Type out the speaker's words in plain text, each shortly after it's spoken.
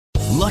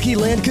Lucky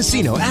Land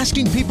Casino,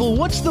 asking people,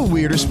 what's the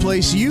weirdest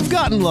place you've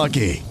gotten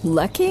lucky?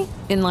 Lucky?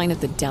 In line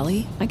at the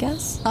deli, I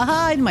guess?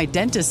 Aha, in my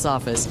dentist's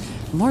office.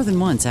 More than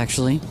once,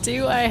 actually.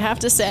 Do I have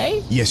to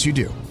say? Yes, you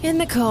do. In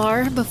the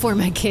car before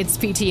my kids'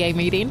 PTA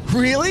meeting.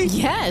 Really?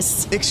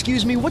 Yes.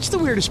 Excuse me, what's the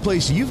weirdest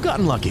place you've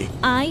gotten lucky?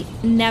 I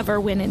never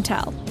win and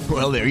tell.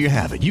 Well, there you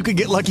have it. You can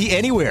get lucky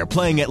anywhere,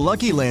 playing at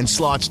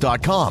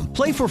LuckyLandSlots.com.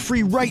 Play for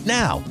free right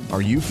now.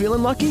 Are you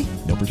feeling lucky?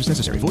 No purchase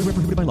necessary. Void where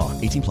prohibited by law.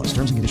 18 plus.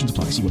 Terms and conditions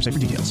apply. See website for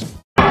details.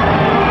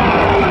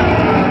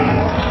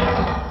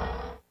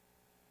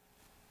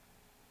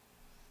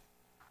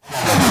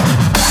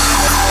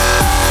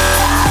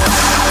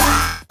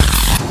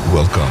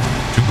 Welcome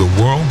to the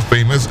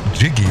world-famous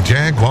Jiggy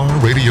Jaguar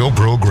radio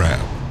program.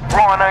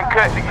 Raw and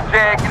uncut, Jiggy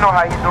Jag, you know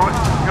how you do it.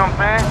 You know what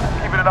I'm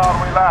saying? Keeping it all the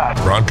way live.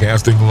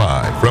 Broadcasting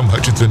live from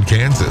Hutchinson,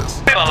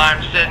 Kansas. Well,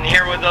 I'm sitting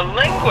here with a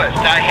linguist.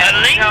 I had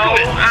no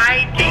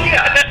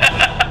idea.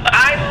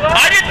 I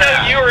didn't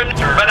know you were,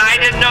 but I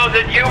didn't know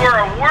that you were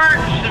a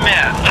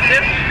wordsmith.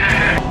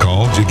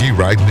 Call Jiggy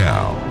right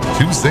now.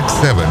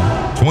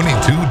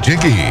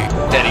 267-22-JIGGY.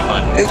 Daddy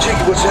fun. Hey,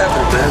 Jiggy, what's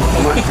happening, man?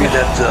 Reminds me of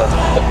that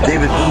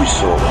David Bowie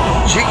song.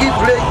 Jiggy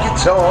play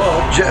guitar.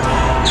 Jeff,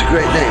 it's a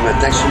great name, man.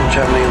 Thanks so much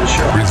for having me on the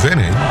show.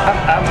 Presenting.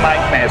 I'm Mike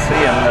Massey,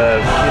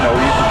 and,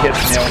 you can catch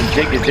me on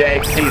Jiggy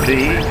Jag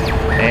TV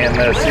and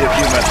see a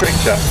few of my trick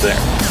shots there.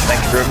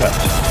 Thank you very much.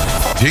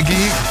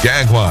 Jiggy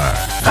Jaguar.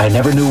 I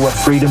never knew what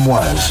freedom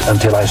was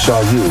until I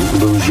saw you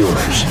lose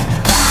yours.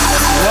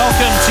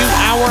 Welcome to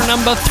hour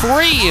number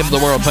 3 of the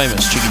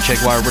world-famous Jiggy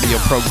Jaguar radio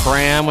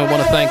program. We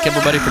want to thank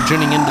everybody for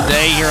tuning in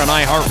today here on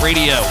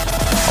iHeartRadio.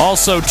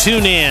 Also,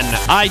 tune in,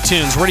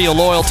 iTunes, Radio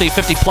Loyalty,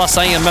 50-plus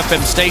AM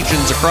FM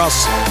stations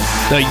across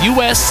the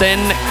U.S.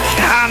 and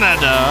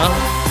Canada.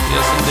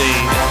 Yes,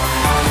 indeed.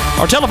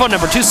 Our telephone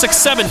number,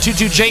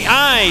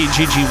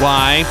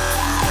 267-22-JIGGY.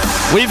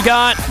 We've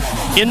got,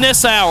 in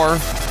this hour,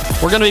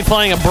 we're going to be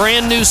playing a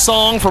brand new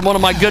song from one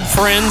of my good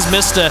friends,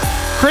 Mr.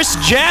 Chris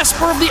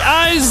Jasper of the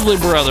Isley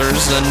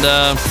Brothers.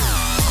 And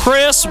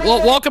Chris,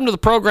 welcome to the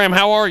program.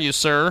 How are you,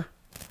 sir?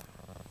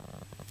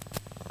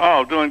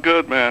 Oh, doing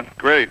good, man.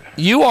 Great.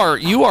 You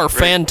are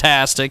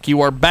fantastic.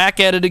 You are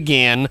back at it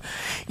again.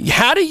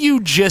 How do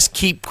you just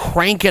keep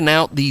cranking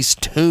out these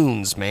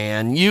tunes,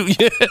 man?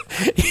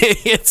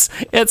 It's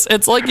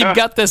like you've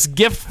got this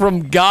gift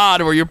from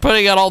God where you're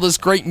putting out all this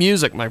great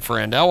music, my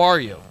friend. How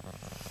are you?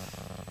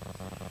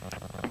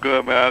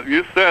 Good, man.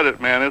 You said it,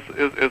 man.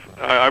 It's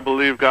I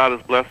believe God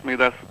has blessed me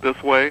this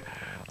way.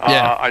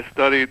 Yeah. I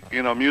studied,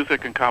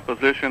 music and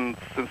composition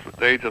since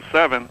the age of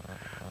 7.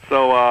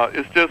 So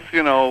it's just,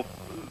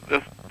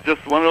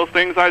 just one of those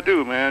things I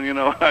do, man.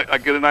 I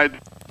get an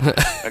idea.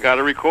 I got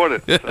to record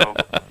it. So.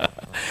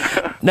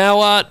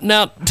 Now,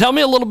 tell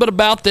me a little bit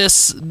about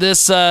this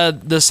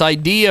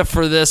idea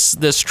for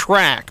this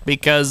track,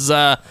 because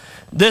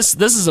this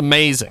is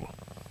amazing.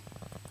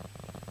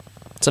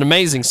 It's an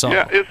amazing song.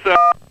 Yeah, it's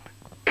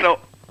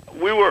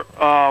we were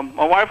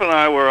my wife and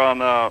I were on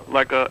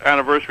like a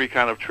anniversary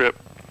kind of trip.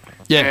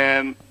 Yeah.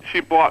 And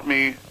she bought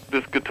me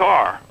this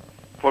guitar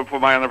for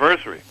my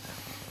anniversary,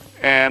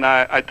 and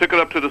I took it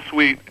up to the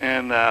suite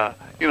and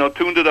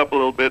tuned it up a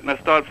little bit, and I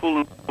started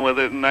fooling with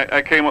it, and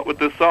I came up with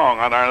this song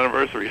on our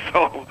anniversary.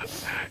 So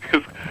it's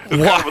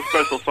kind of a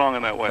special song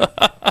in that way.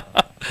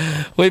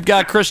 We've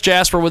got Chris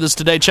Jasper with us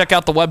today. Check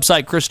out the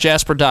website,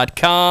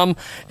 chrisjasper.com.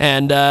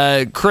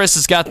 And Chris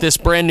has got this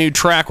brand new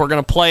track. We're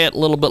going to play it a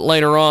little bit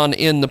later on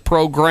in the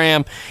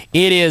program.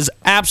 It is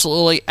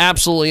absolutely,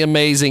 absolutely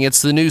amazing.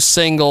 It's the new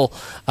single,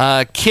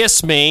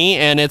 Kiss Me,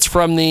 and it's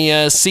from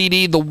the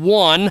CD, The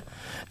One.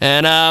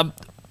 And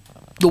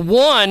The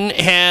One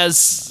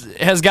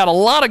has got a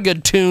lot of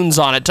good tunes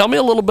on it. Tell me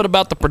a little bit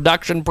about the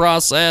production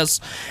process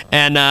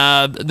and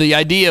the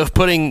idea of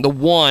putting The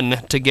One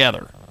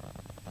together.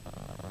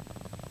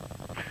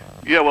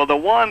 Yeah, well, The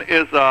One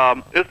is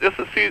it's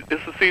a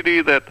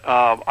CD that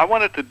I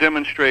wanted to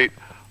demonstrate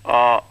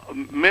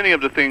many of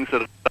the things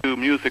that I do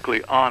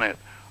musically on it.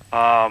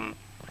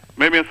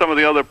 Maybe in some of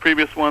the other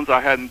previous ones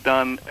I hadn't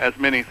done as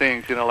many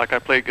things. Like I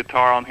played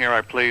guitar on here, I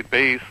played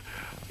bass.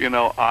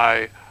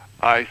 I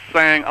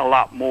sang a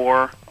lot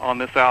more on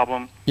this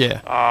album.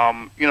 Yeah.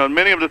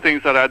 Many of the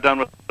things that I'd done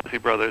with the Isley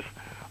Brothers,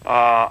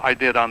 I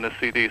did on this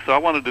CD. So I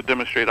wanted to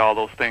demonstrate all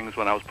those things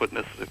when I was putting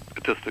this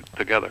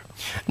together.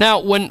 Now,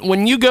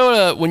 when you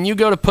go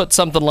to put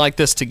something like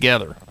this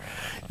together,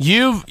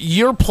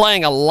 you're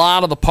playing a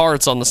lot of the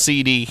parts on the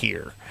CD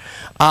here.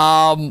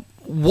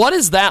 What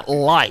is that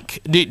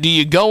like? Do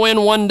you go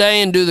in one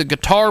day and do the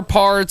guitar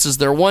parts? Is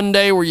there one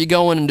day where you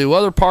go in and do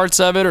other parts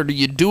of it, or do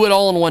you do it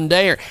all in one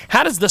day? Or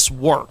how does this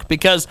work?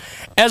 Because,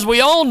 as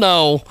we all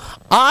know,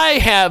 I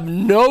have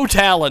no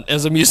talent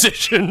as a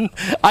musician.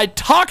 I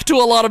talk to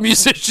a lot of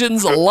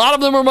musicians. A lot of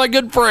them are my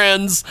good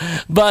friends.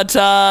 But,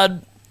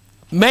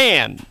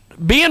 man,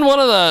 being one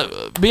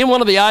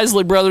of the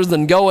Isley Brothers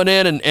and going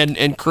in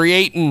and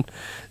creating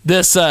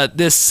this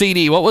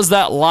CD, what was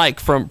that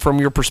like from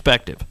your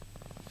perspective?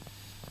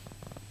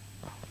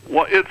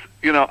 Well, it's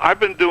I've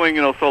been doing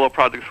solo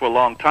projects for a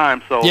long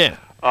time, so yeah.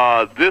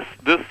 this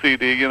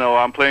CD, you know,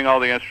 I'm playing all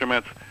the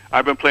instruments.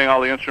 I've been playing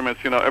all the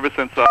instruments, you know, ever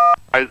since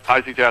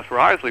Ozzy Jasper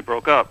Isley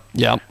broke up.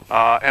 Yeah.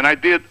 And I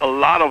did a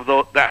lot of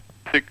that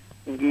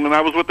when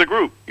I was with the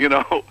group, you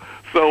know.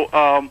 So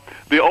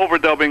the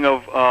overdubbing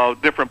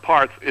of different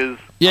parts is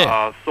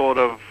sort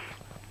of,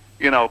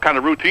 you know, kind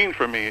of routine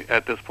for me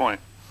at this point.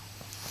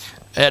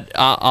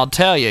 I'll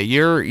tell you,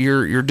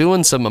 you're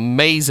doing some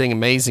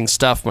amazing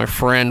stuff, my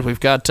friend. We've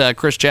got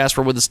Chris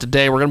Jasper with us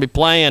today. We're going to be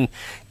playing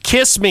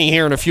 "Kiss Me"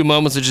 here in a few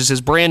moments, which is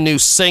his brand new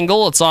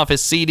single. It's off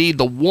his CD,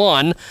 The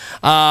One.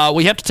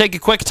 We have to take a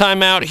quick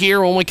time out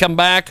here. When we come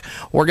back,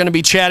 we're going to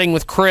be chatting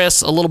with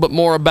Chris a little bit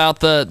more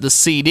about the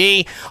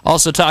CD,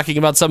 also talking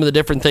about some of the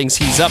different things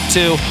he's up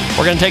to.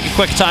 We're going to take a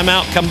quick time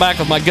out, come back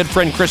with my good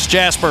friend Chris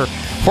Jasper,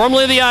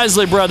 formerly the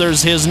Isley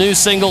Brothers. His new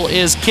single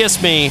is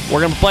 "Kiss Me."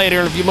 We're going to play it here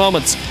in a few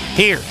moments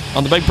here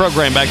on the big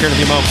program back here in a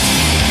few moments.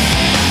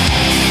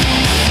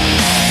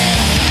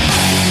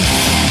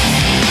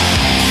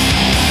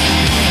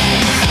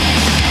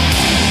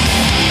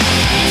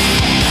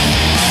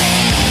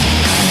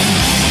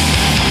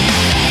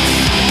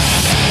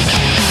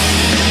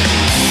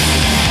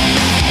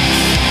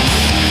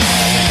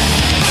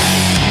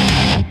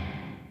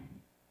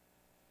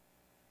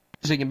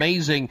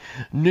 Amazing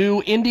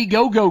new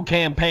Indiegogo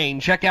campaign.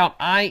 Check out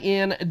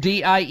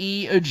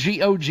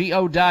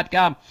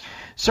INDIEGOGO.com.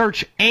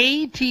 Search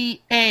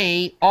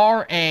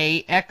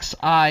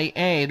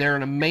ATARAXIA. They're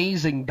an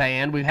amazing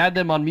band. We've had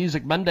them on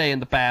Music Monday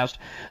in the past.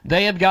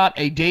 They have got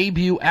a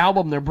debut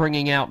album they're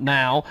bringing out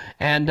now,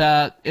 and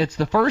it's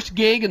the first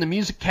gig in the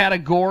music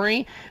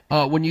category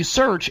when you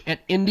search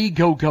at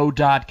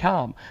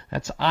Indiegogo.com.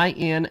 That's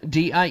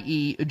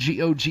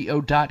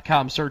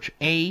INDIEGOGO.com. Search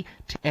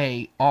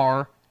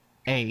ATARAXIA.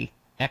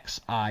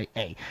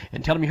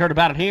 And tell them you heard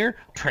about it here,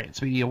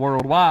 Transmedia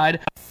Worldwide.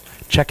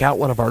 Check out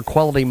one of our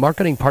quality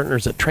marketing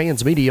partners at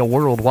Transmedia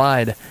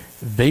Worldwide,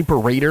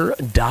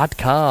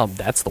 Vaporator.com.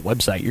 That's the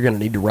website you're going to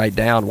need to write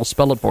down. We'll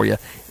spell it for you.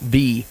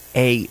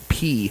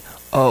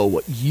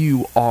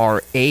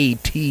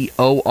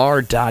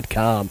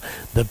 VAPOURATOR.com.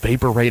 The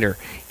Vaporator.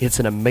 It's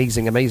an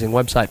amazing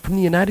website from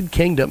the United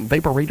Kingdom.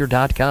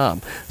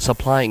 Vaporator.com.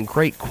 Supplying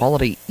great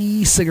quality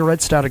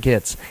e-cigarette starter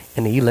kits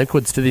and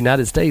e-liquids to the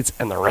United States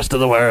and the rest of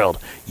the world.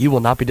 You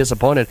will not be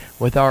disappointed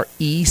with our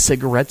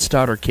e-cigarette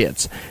starter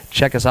kits.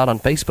 Check us out on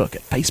Facebook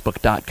at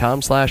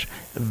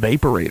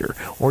facebook.com/Vaporator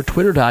or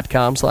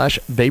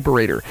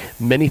twitter.com/Vaporator.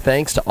 Many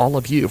thanks to all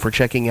of you for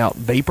checking out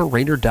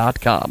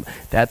Vaporator.com.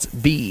 That's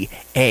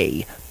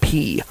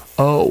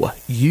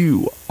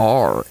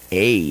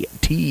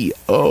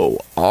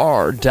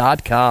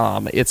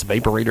VAPOURATOR.com. It's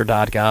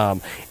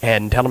Vaporator.com.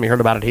 And tell them you heard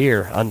about it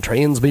here on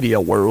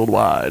Transmedia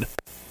Worldwide.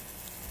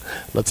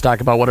 Let's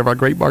talk about one of our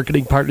great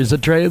marketing partners at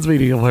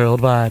Transmedia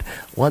Worldwide.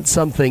 Want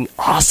something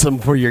awesome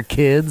for your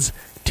kids,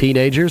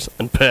 teenagers,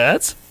 and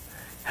pets?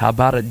 How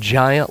about a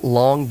giant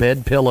long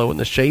bed pillow in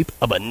the shape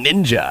of a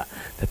ninja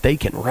that they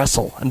can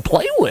wrestle and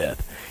play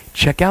with?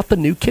 Check out the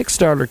new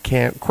Kickstarter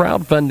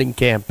crowdfunding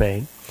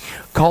campaign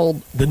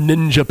called the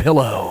Ninja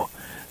Pillow.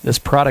 This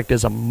product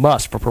is a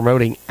must for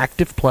promoting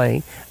active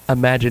play,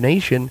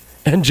 imagination,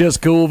 and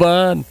just cool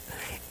fun.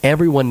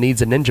 Everyone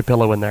needs a Ninja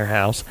Pillow in their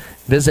house.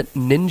 Visit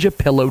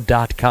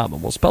ninjapillow.com,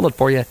 and we'll spell it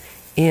for you,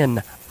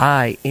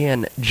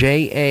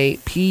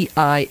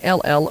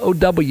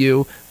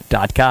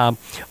 NINJAPILLOW.com,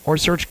 or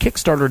search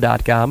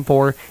Kickstarter.com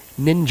for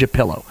Ninja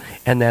Pillow,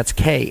 and that's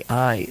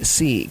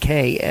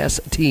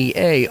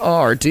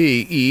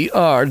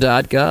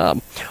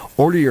KICKSTARTER.com.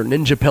 Order your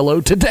Ninja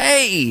Pillow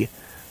today.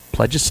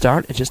 Pledges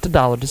start at just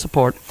 $1 to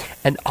support,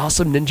 and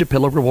awesome Ninja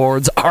Pillow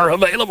rewards are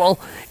available.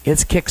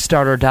 It's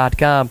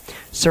Kickstarter.com.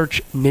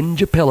 Search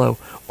Ninja Pillow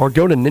or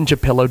go to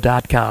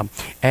ninjapillow.com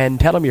and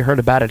tell them you heard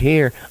about it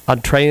here on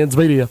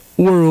Transmedia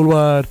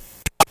Worldwide.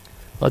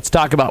 Let's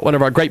talk about one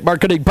of our great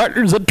marketing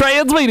partners at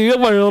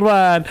Transmedia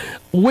Worldwide,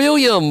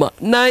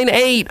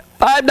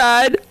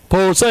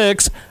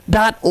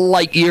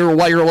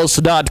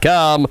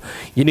 William985946.lightyearwireless.com.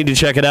 You need to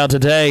check it out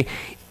today.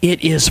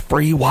 It is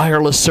free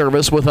wireless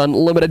service with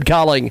unlimited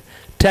calling,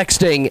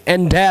 texting,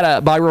 and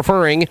data by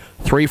referring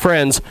 3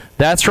 friends.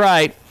 That's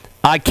right.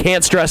 I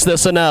can't stress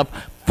this enough.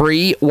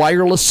 Free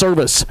wireless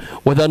service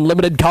with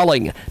unlimited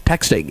calling,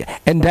 texting,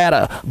 and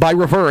data by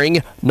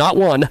referring not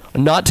 1,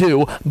 not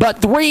 2,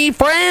 but 3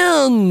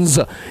 friends.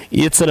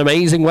 It's an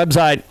amazing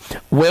website,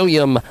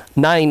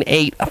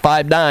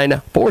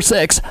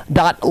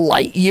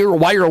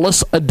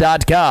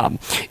 William985946.lightyearwireless.com.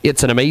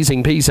 It's an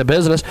amazing piece of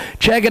business.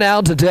 Check it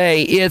out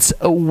today. It's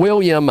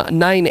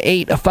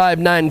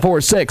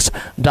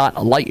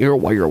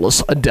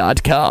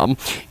William985946.lightyearwireless.com.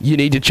 You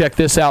need to check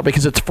this out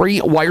because it's free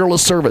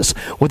wireless service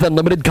with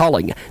unlimited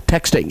calling,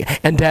 texting,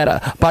 and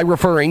data by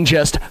referring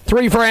just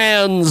 3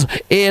 friends.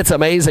 It's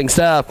amazing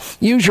stuff.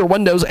 Use your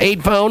Windows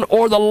 8 phone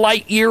or the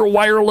Lightyear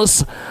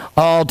Wireless.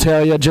 I'll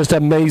tell you, just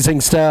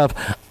amazing stuff.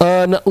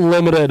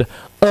 Unlimited.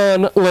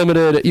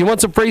 You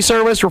want some free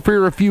service?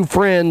 Refer a few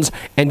friends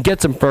and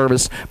get some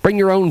service. Bring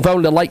your own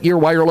phone to Lightyear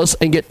Wireless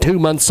and get 2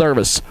 months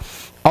service.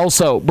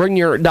 Also, bring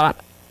your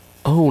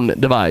own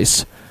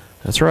device.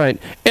 That's right.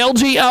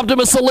 LG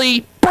Optimus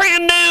Elite,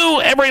 brand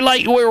new. Every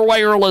Lightwear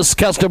wireless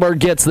customer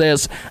gets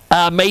this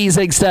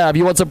amazing stuff.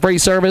 You want some free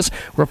service?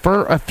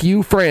 Refer a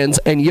few friends,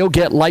 and you'll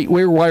get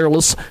Lightwear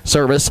wireless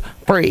service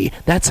free.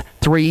 That's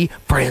 3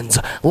 friends.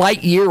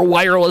 Lightyear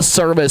wireless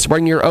service.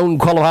 Bring your own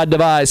qualified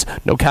device.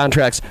 No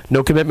contracts,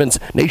 no commitments.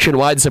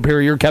 Nationwide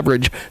superior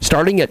coverage.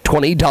 Starting at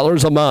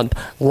 $20 a month.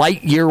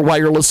 Lightyear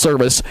wireless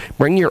service.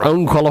 Bring your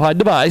own qualified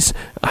device.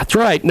 That's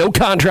right. No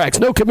contracts,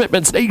 no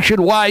commitments.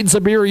 Nationwide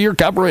superior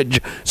coverage.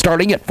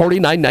 Starting at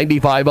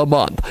 $49.95 a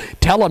month.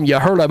 Tell them you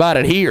heard about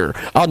it here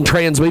on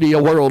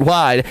Transmedia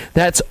Worldwide.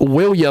 That's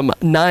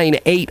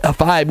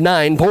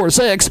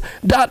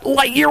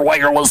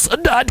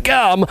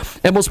William98596.lightyearwireless.com.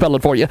 And we'll spell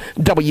it for you.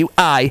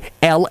 WILLIAM,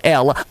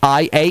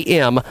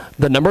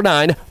 the number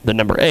 9, the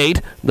number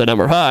 8, the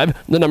number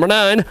 5, the number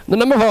 9, the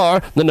number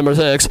 4, the number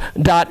 6,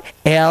 dot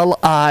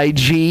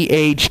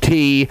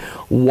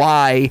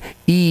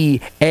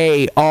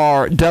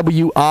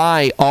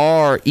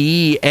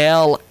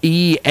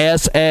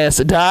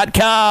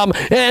LIGHTYWIRELESS.com.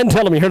 And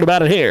tell them you heard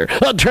about it here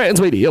on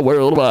Transmedia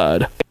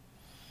Worldwide.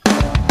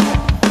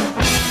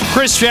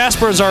 Chris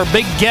Jasper is our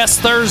big guest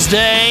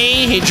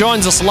Thursday. He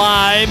joins us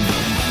live.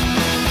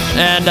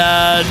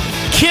 And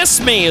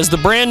Kiss Me is the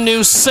brand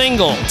new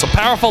single. It's a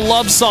powerful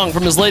love song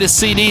from his latest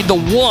CD, The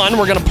One.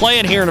 We're going to play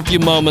it here in a few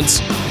moments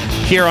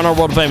here on our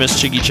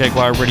world-famous Jiggy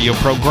Jaguar radio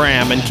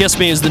program. And Kiss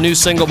Me is the new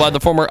single by the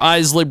former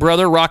Isley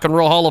brother, Rock and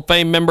Roll Hall of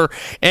Fame member,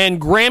 and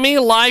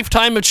Grammy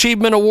Lifetime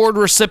Achievement Award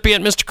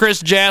recipient, Mr.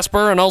 Chris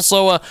Jasper, and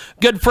also a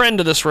good friend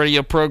of this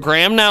radio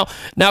program. Now,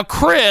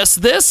 Chris,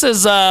 this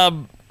is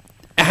how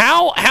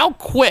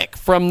quick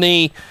from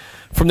the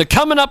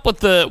coming up with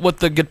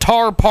the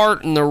guitar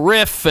part and the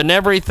riff and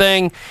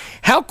everything,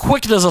 how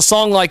quick does a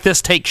song like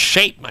this take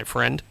shape, my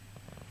friend?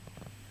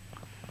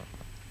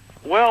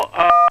 Well,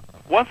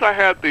 once I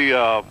had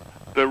the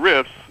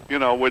riffs,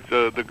 with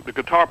the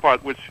guitar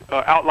part, which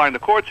outlined the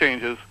chord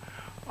changes,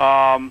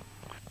 it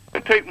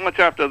didn't take much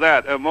after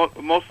that.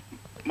 Most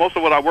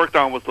of what I worked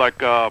on was like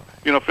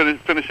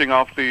finishing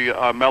off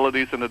the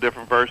melodies and the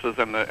different verses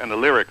and the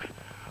lyrics.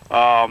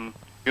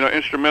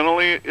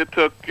 Instrumentally, it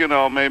took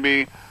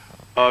maybe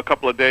a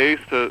couple of days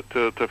to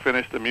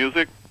finish the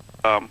music.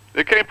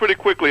 It came pretty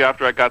quickly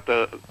after I got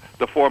the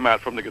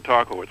format from the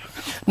guitar chords.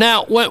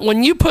 Now,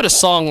 when you put a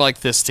song like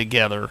this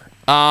together,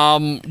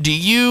 do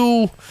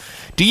you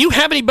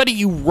have anybody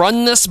you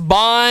run this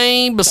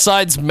by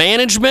besides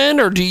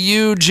management, or do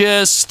you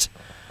just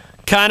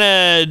kind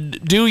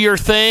of do your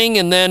thing,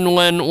 and then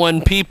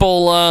when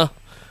people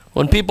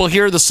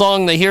hear the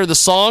song, they hear the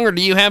song, or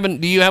do you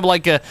have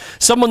like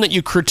someone that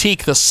you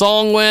critique the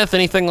song with,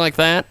 anything like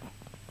that?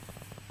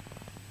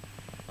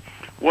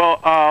 Well,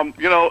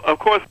 of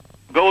course,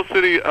 Gold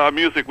City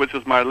Music, which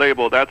is my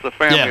label, that's a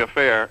family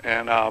affair,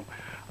 and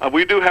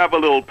we do have a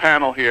little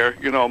panel here.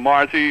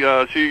 Margie,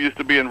 she used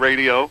to be in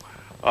radio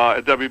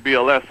at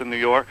WBLS in New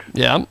York.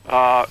 Yeah.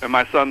 And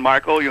my son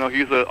Michael,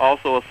 he's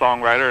also a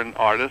songwriter and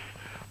artist.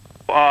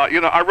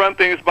 I run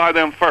things by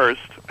them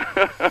first,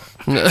 and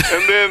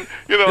then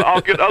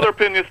I'll get other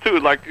opinions too.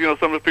 Like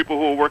some of the people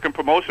who are working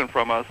promotion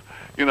from us,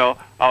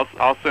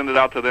 I'll send it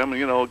out to them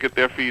and get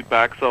their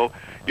feedback. So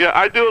yeah,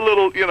 I do a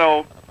little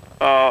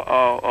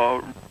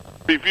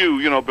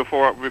review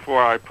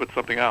before I put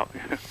something out.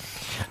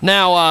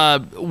 Now,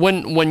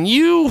 when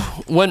you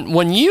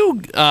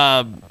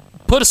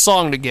put a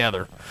song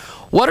together,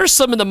 what are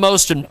some of the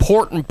most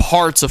important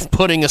parts of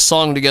putting a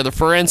song together?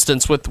 For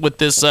instance, with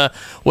this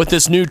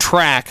new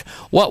track,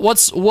 what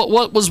was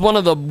one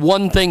of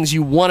the things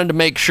you wanted to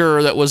make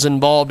sure that was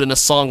involved in a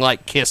song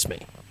like "Kiss Me"?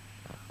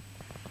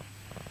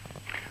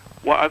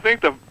 Well, I think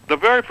the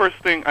very first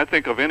thing I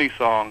think of any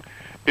song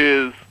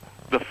is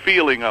the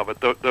feeling of it,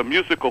 the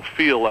musical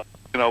feel of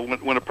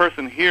it. When a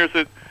person hears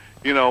it,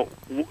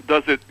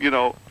 does it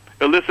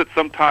elicit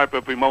some type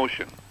of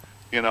emotion,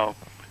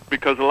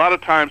 because a lot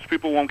of times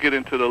people won't get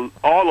into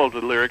all of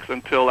the lyrics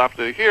until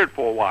after they hear it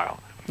for a while.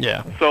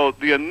 Yeah. So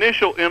the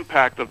initial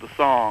impact of the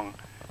song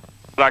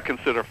that I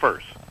consider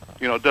first.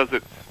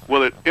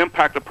 Will it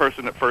impact a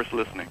person at first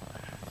listening?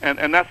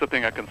 And that's the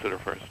thing I consider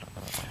first.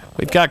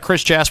 We've got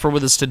Chris Jasper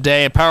with us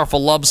today, a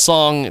powerful love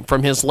song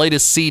from his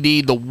latest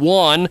CD, The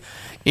One.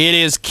 It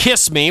is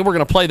Kiss Me. We're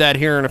going to play that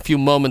here in a few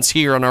moments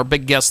here on our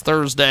Big Guest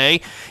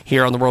Thursday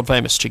here on the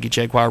world-famous Jiggy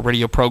Jaguar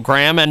radio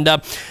program. And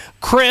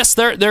Chris,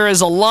 there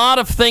is a lot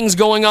of things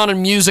going on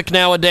in music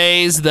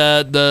nowadays.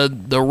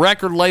 The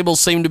record labels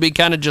seem to be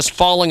kind of just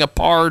falling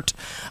apart.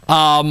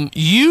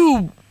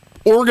 You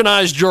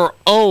organized your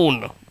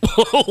own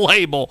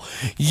label.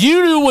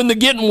 You knew when the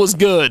getting was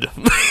good.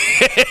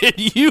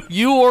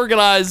 you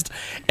organized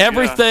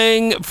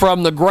everything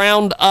from the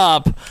ground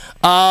up.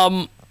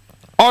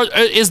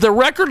 Is the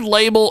record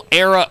label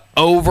era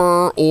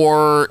over,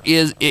 or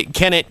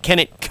can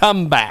it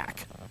come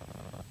back?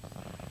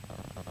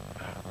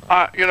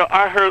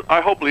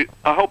 I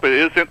hope it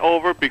isn't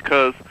over,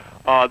 because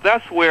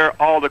that's where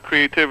all the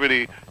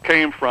creativity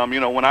came from.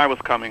 When I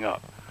was coming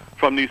up,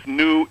 from these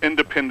new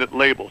independent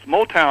labels.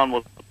 Motown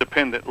was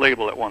independent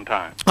label at one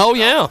time. Oh,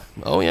 yeah.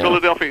 Oh, yeah.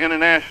 Philadelphia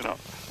International.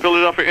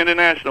 Philadelphia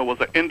International was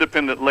an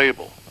independent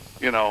label.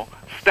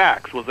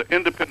 Stax was an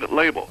independent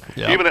label.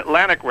 Yep. Even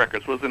Atlantic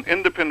Records was an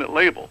independent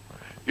label.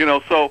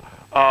 So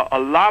a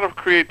lot of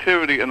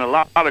creativity and a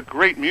lot of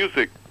great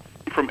music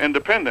from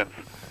independence.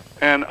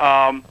 And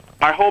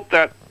I hope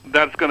that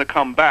that's going to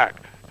come back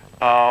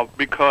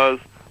because,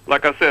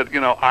 like I said,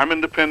 I'm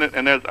independent,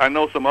 and I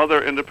know some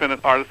other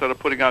independent artists that are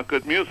putting out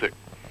good music.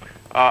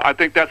 I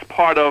think that's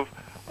part of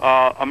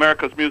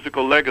America's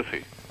musical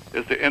legacy,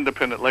 is the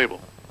independent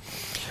label.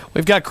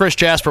 We've got Chris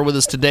Jasper with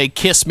us today.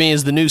 Kiss Me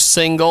is the new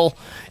single.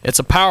 It's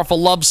a powerful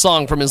love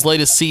song from his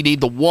latest CD,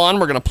 The One.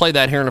 We're going to play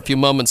that here in a few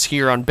moments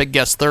here on Big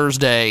Guest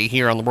Thursday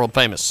here on the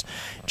world-famous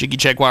Jiggy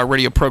Jaguar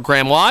radio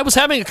program. Well, I was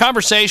having a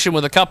conversation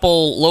with a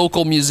couple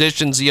local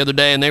musicians the other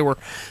day, and they were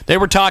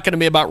talking to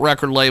me about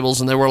record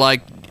labels, and they were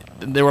like,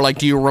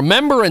 do you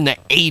remember in the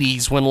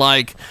 80s when,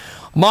 like,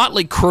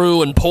 Motley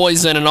Crue and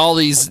Poison and all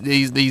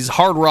these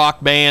hard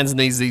rock bands and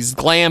these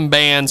glam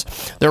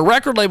bands, their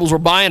record labels were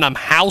buying them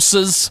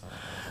houses,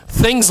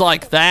 things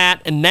like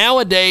that, and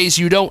nowadays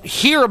you don't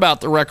hear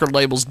about the record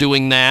labels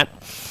doing that.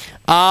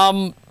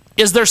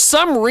 Is there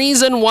some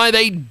reason why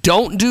they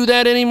don't do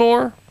that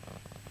anymore?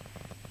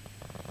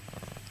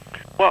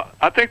 Well,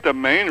 I think the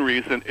main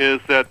reason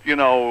is that,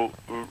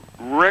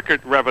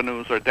 record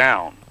revenues are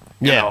down.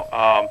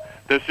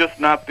 There's just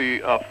not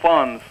the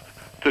funds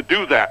to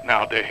do that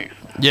nowadays.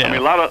 Yeah. I mean,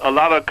 a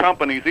lot of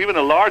companies, even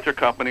the larger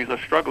companies, are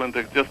struggling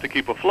to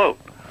keep afloat.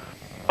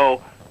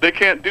 So they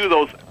can't do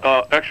those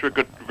extra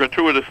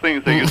gratuitous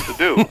things they used to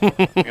do.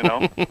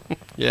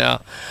 Yeah.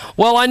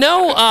 Well, I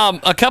know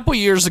a couple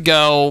years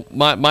ago,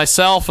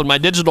 myself and my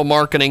digital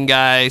marketing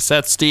guy,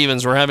 Seth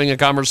Stevens, were having a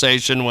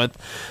conversation with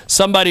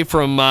somebody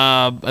from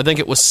I think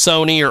it was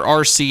Sony or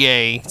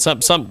RCA. I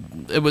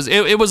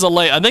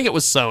think it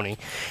was Sony,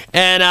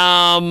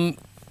 and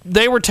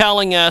they were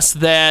telling us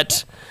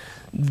that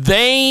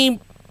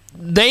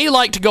they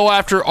like to go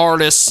after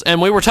artists,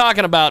 and we were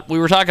talking about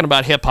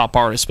hip hop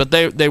artists, but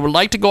they would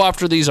like to go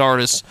after these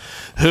artists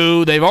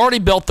who they've already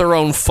built their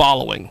own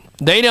following.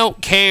 They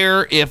don't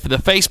care if the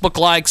Facebook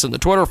likes and the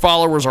Twitter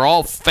followers are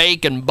all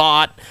fake and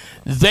bought.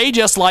 They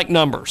just like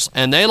numbers,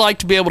 and they like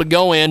to be able to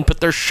go in, put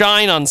their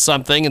shine on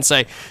something, and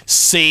say,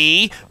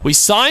 "See, we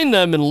signed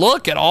them, and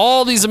look at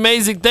all these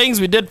amazing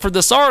things we did for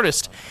this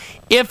artist."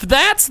 If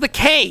that's the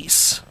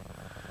case,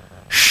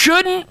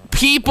 shouldn't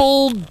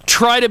people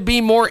try to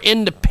be more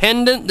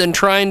independent than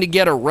trying to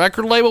get a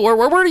record label?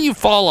 Where do you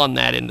fall on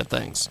that into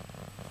things?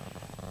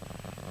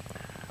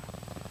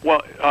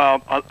 Well,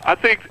 I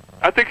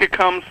think it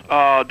comes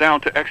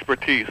down to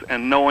expertise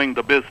and knowing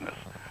the business.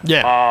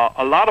 Yeah.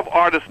 A lot of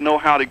artists know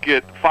how to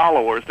get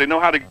followers. They know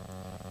how to get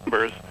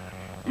numbers.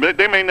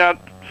 They may not.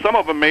 Some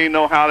of them may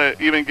know how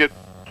to even get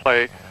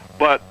play,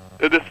 but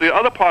it's the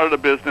other part of the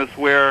business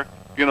where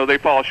they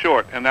fall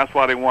short, and that's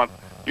why they want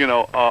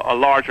a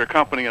larger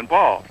company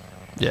involved.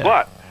 Yeah.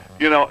 But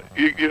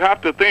you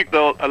have to think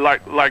though,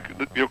 like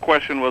your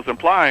question was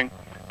implying,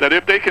 that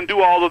if they can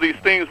do all of these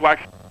things, why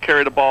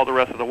carry the ball the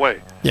rest of the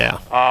way? Yeah.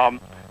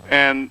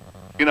 And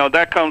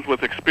that comes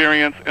with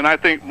experience, and I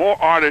think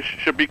more artists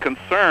should be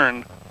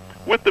concerned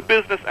with the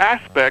business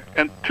aspect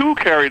and to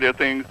carry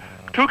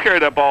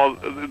that ball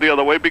the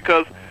other way,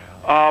 because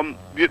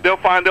they'll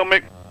find they'll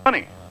make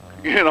money,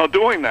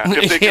 doing that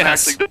if they can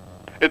actually do it.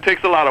 It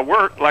takes a lot of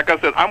work. Like I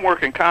said, I'm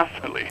working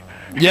constantly.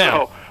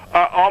 Yeah.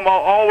 I'm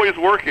always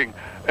working,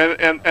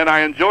 and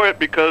I enjoy it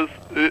because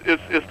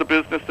it's the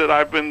business that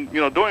I've been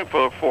doing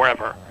for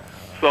forever.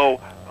 So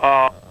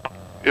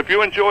if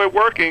you enjoy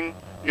working,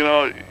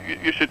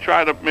 you should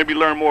try to maybe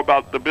learn more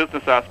about the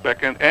business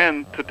aspect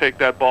and to take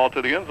that ball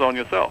to the end zone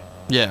yourself.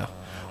 Yeah.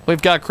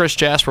 We've got Chris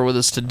Jasper with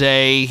us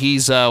today.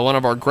 He's one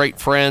of our great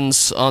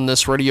friends on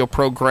this radio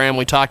program.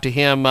 We talk to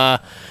him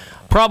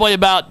probably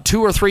about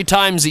 2 or 3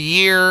 times a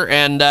year,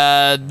 and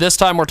this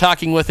time we're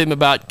talking with him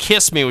about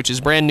Kiss Me, which is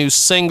a brand new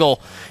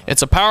single.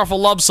 It's a powerful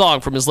love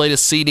song from his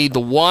latest CD, The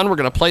One. We're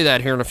going to play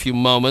that here in a few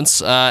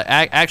moments.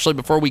 Actually,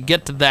 before we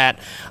get to that,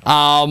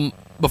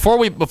 before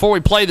we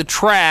play the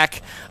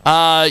track,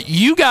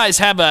 you guys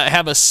have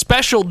a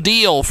special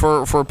deal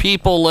for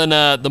people in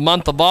the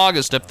month of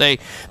August. If they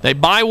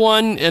buy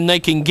one and they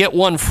can get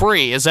one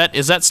free. Is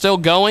that still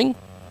going?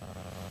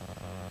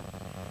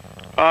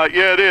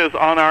 Yeah, it is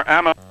on our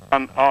Amazon.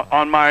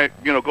 On my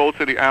Gold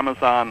City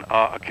Amazon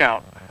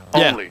account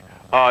only.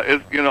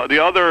 Yeah.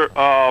 The other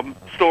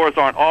stores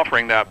aren't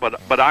offering that,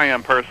 but I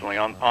am personally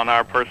on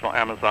our personal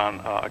Amazon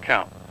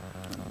account.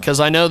 Because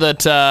I know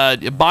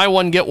that buy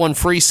one, get one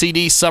free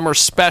CD summer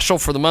special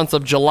for the month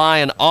of July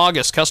and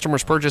August.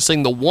 Customers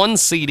purchasing the one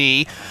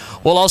CD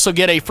will also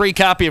get a free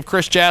copy of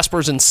Chris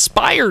Jasper's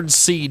Inspired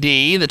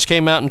CD that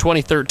came out in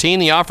 2013.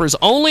 The offer is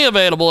only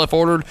available if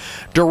ordered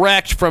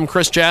direct from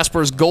Chris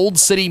Jasper's Gold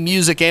City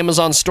Music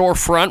Amazon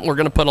storefront. We're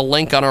going to put a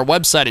link on our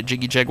website at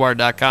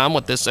jiggyjaguar.com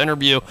with this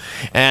interview.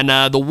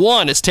 And The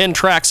One is 10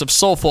 tracks of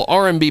soulful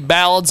R&B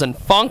ballads and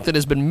funk that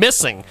has been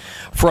missing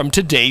from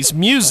today's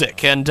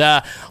music. And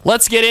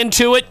let's get get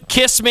into it.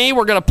 Kiss Me.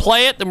 We're going to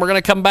play it, then we're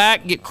going to come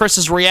back, get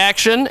Chris's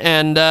reaction,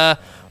 and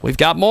we've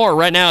got more.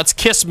 Right now, it's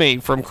Kiss Me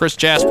from Chris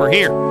Jasper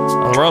here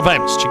on the world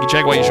famous Jiggy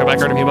Jaguar Show. Back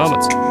here in a few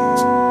moments.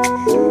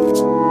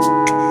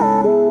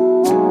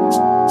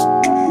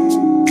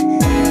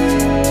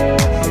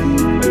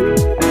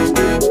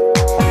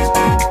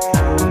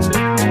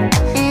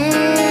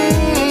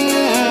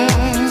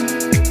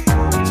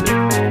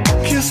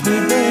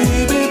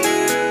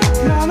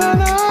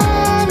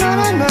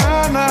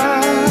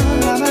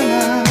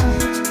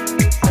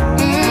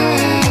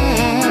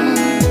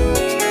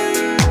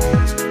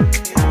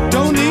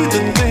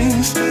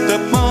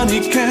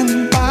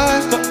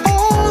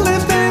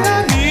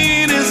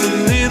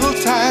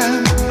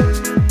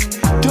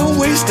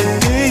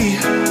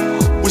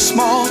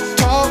 Small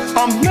talk,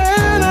 I'm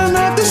man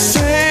enough to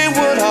say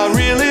what I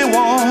really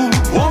want.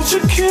 Won't you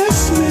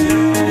kiss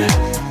me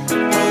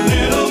a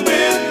little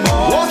bit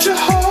more? Won't you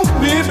hold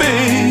me,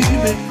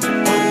 baby,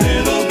 a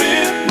little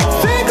bit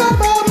more? Think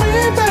about me,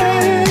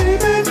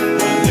 baby,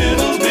 a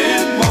little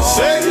bit more.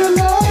 Say you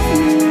love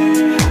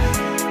me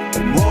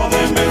more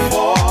than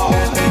before.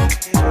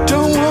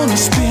 Don't wanna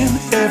spend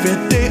every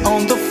day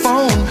on the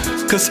phone,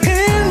 'cause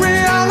in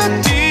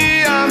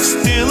reality I'm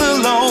still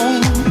alone.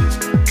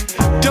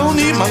 Don't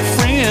need my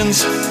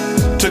friends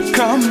to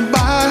come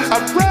by.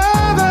 I'd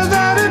rather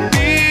that it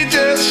be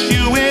just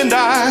you and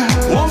I.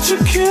 Won't you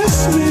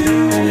kiss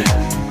me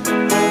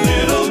a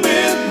little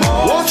bit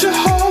more? Won't you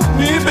hold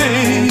me,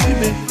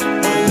 baby,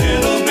 a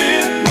little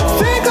bit more?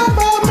 Think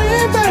about me,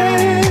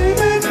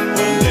 baby,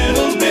 a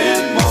little bit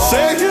more.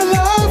 Say you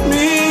love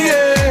me,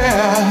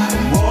 yeah,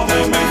 more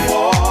than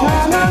before.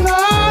 Na na na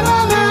na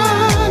na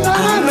na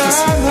na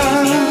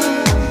na.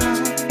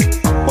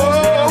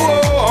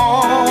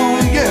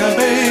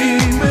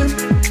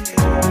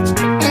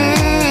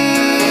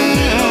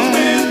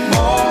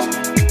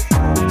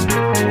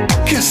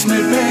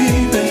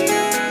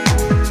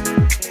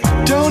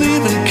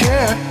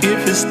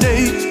 This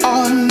day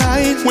or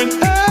night,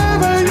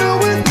 whenever you're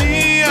with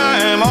me, I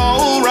am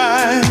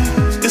alright.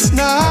 It's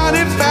not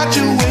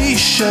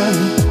infatuation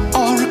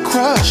or a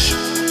crush.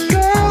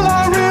 Girl,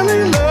 I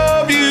really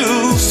love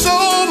you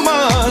so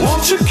much.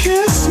 Won't you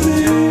kiss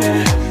me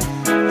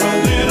a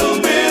little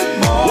bit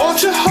more?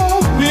 Won't you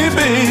hold me,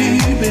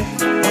 baby,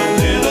 a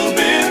little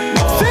bit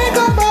more? Think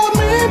about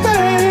me,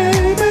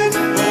 baby,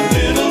 a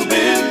little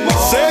bit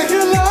more. Say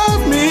you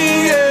love me,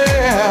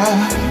 yeah,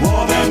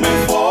 more than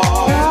before.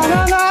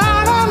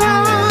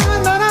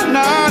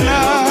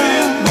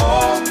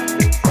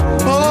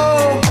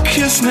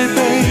 Kiss me,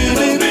 baby.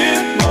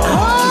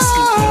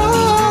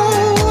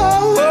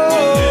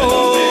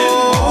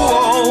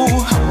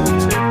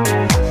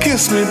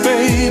 Kiss me,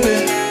 baby.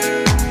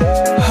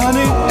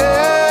 Honey,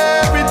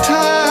 every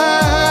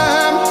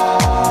time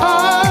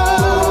I'm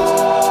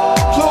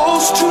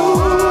close to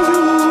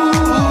you,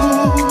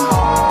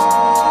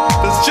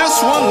 there's just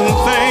one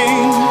thing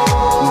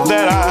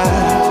that I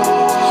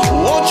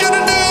want you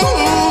to do.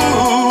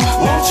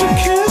 Won't you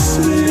kiss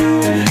me?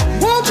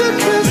 Won't you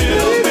kiss me,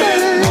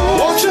 baby?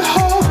 Won't you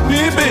hold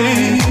me,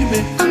 baby?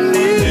 I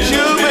need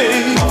you,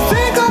 baby.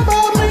 Think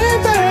about me,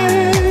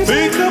 baby.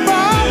 Think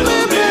about me,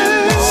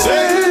 baby.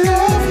 Say you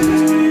love me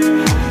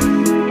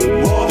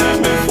more than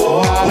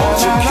before. Won't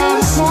you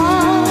kiss me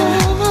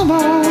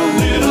a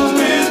little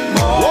bit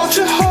more? Won't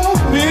you hold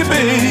me,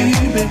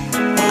 baby?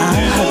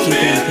 I'll hug you,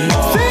 baby.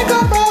 Think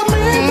about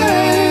me,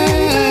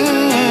 baby.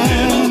 A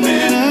little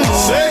bit more.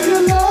 Say you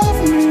love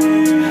me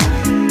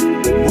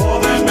more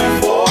than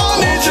before. I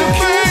need you,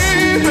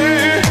 baby.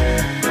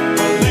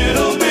 A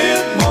little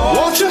bit more.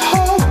 Won't you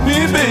hold me,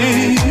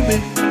 baby?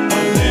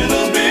 A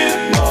little bit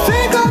more.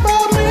 Think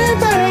about me,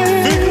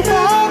 baby. Think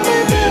about me,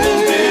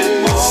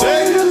 baby. Say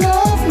you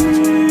love me.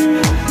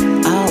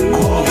 I'll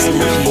always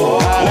love you.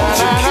 Won't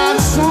you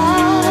kiss me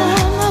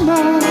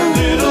a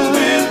little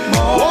bit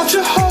more? Won't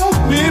you hold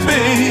me,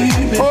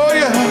 baby? Oh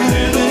yeah. A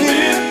little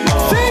bit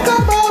more. Think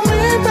about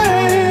me,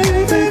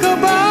 baby. Think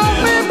about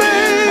me,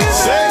 baby.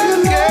 Say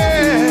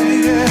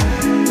yeah,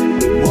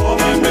 more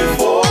than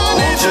before. I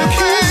need you,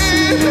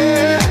 baby.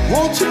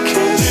 Won't you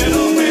kiss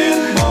me?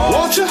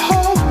 Won't you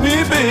hold me,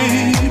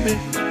 baby?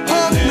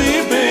 Hug me,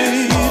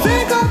 baby.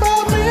 Think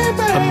about me,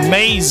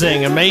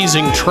 baby.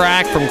 Amazing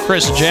track from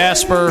Chris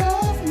Jasper.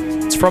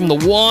 It's from The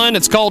One.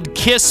 It's called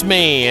Kiss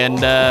Me, and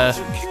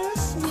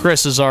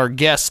Chris is our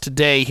guest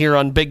today here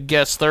on Big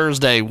Guest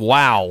Thursday.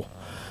 Wow.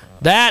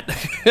 That,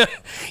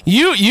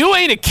 you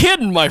ain't a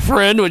kidding, my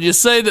friend, when you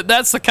say that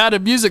that's the kind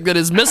of music that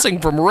is missing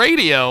from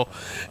radio.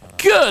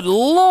 Good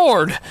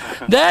Lord.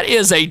 That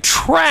is a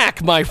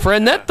track, my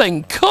friend. That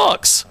thing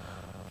cooks.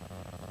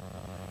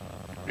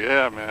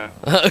 Yeah, man.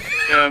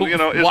 And you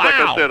know, it's Wow. like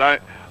I said,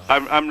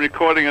 I'm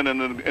recording it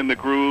in the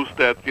grooves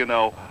that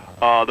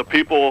the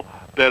people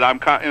that I'm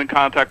in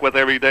contact with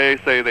every day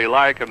say they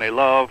like and they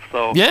love.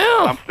 So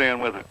Yeah. I'm staying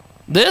with it.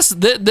 This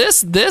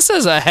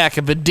is a heck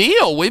of a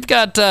deal. We've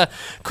got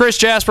Chris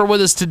Jasper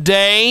with us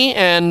today,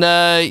 and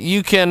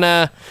you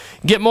can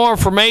get more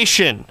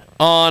information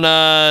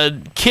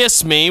on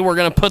Kiss Me. We're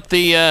going to put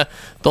the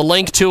the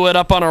link to it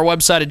up on our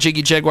website at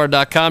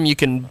JiggyJaguar.com. You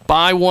can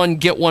buy one,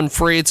 get one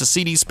free. It's a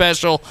CD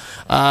special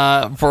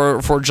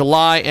for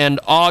July and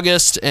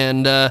August.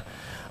 And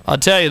I'll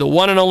tell you, the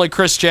one and only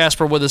Chris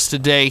Jasper with us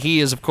today.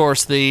 He is, of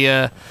course,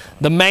 the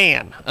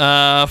man,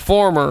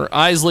 former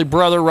Isley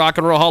Brother Rock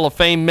and Roll Hall of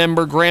Fame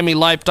member, Grammy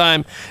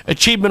Lifetime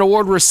Achievement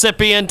Award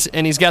recipient,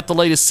 and he's got the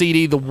latest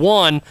CD, The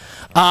One.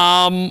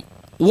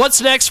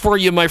 What's next for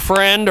you, my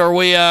friend? Are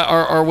we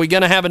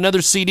going to have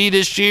another CD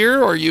this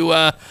year? Or are you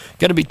going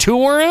to be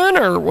touring,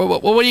 or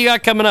what do you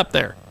got coming up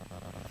there?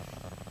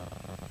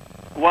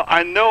 Well,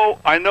 I know,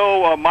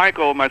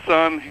 Michael, my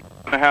son, he's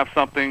going to have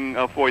something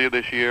for you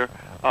this year.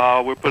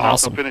 We're putting out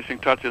some finishing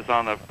touches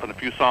on a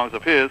few songs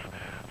of his.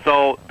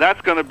 So that's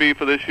going to be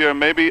for this year.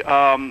 Maybe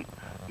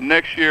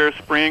next year,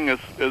 spring, is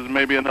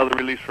maybe another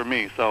release for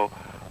me. So,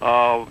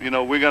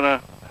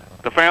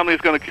 the family's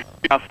going to keep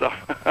our stuff.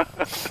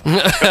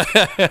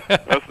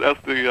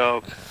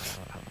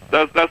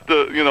 that's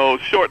the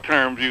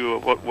short-term view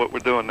of what we're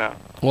doing now.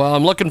 Well,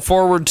 I'm looking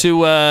forward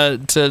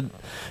to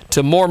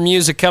more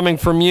music coming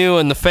from you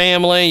and the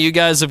family. You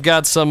guys have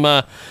got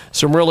some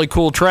really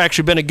cool tracks.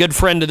 You've been a good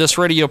friend to this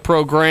radio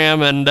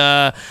program, and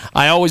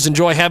I always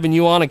enjoy having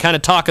you on and kind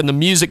of talking the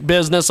music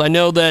business. I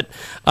know that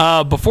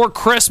before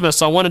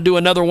Christmas, I want to do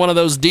another one of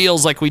those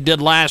deals like we did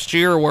last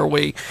year, where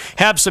we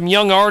have some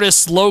young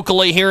artists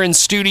locally here in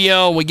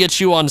studio, and we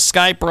get you on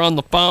Skype or on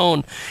the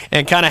phone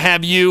and kind of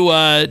have you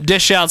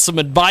dish out some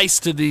advice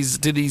to these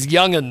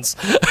youngins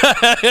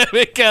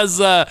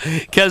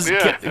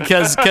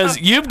because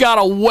you've got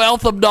a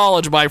wealth of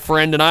knowledge, my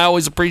friend, and I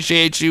always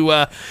appreciate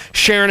you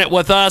sharing it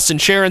with us and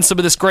sharing some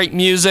of this great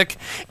music.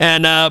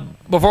 And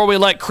before we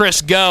let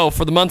Chris go,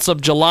 for the months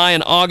of July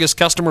and August,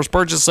 customers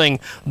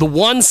purchasing the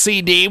One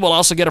CD will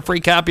also get a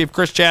free copy of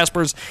Chris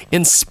Jasper's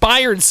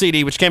Inspired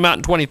CD, which came out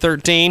in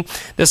 2013.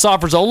 This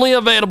offer is only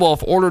available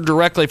if ordered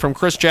directly from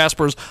Chris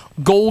Jasper's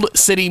Gold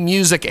City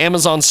Music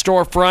Amazon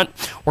storefront.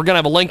 We're going to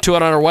have a link to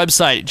it on our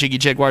website at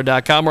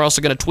JiggyJaguar.com. We're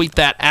also going to tweet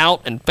that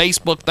out and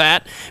Facebook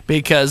that,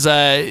 because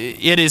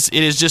it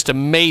is just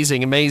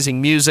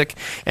amazing music.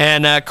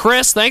 And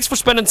Chris, thanks for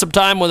spending some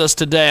time with us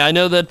today. I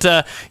know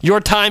that your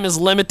time is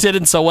limited,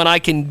 and so when I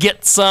can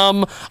get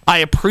some, I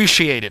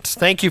appreciate it.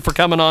 Thank you for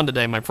coming on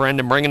today, my friend,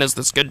 and bringing us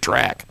this good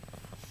track.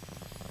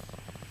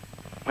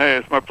 Hey,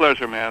 it's my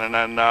pleasure, man,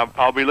 and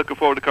I'll be looking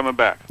forward to coming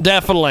back.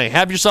 Definitely.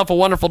 Have yourself a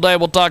wonderful day.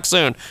 We'll talk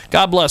soon.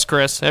 God bless,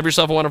 Chris. Have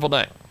yourself a wonderful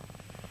day.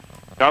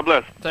 God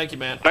bless. Thank you,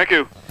 man. Thank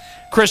you.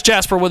 Chris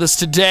Jasper with us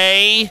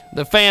today.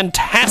 The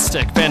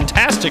fantastic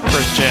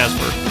Chris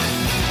Jasper.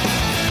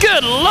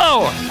 Good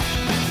Lord.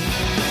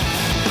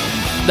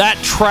 That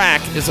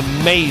track is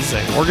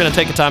amazing. We're going to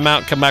take a time out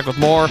and come back with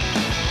more.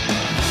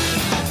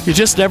 You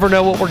just never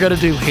know what we're going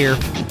to do here.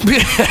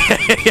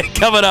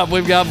 Coming up,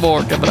 we've got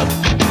more coming up.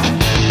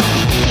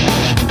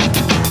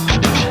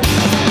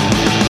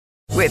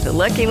 With the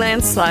Lucky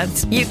Land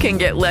Slots, you can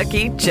get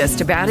lucky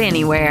just about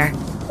anywhere.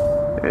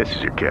 This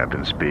is your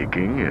captain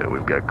speaking.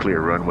 We've got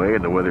clear runway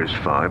and the weather's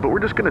fine, but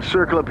we're just going to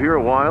circle up here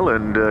a while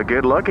and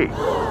get lucky.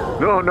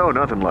 No,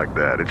 nothing like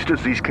that. It's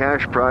just these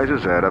cash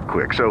prizes add up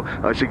quick. So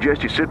I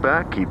suggest you sit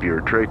back, keep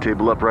your tray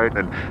table upright,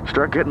 and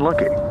start getting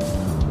lucky.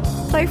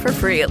 Play for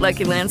free at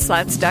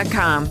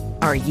LuckyLandSlots.com.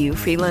 Are you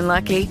feeling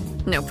lucky?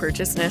 No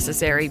purchase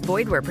necessary.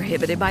 Void where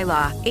prohibited by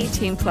law.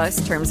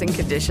 18+ terms and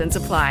conditions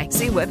apply.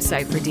 See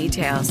website for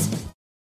details.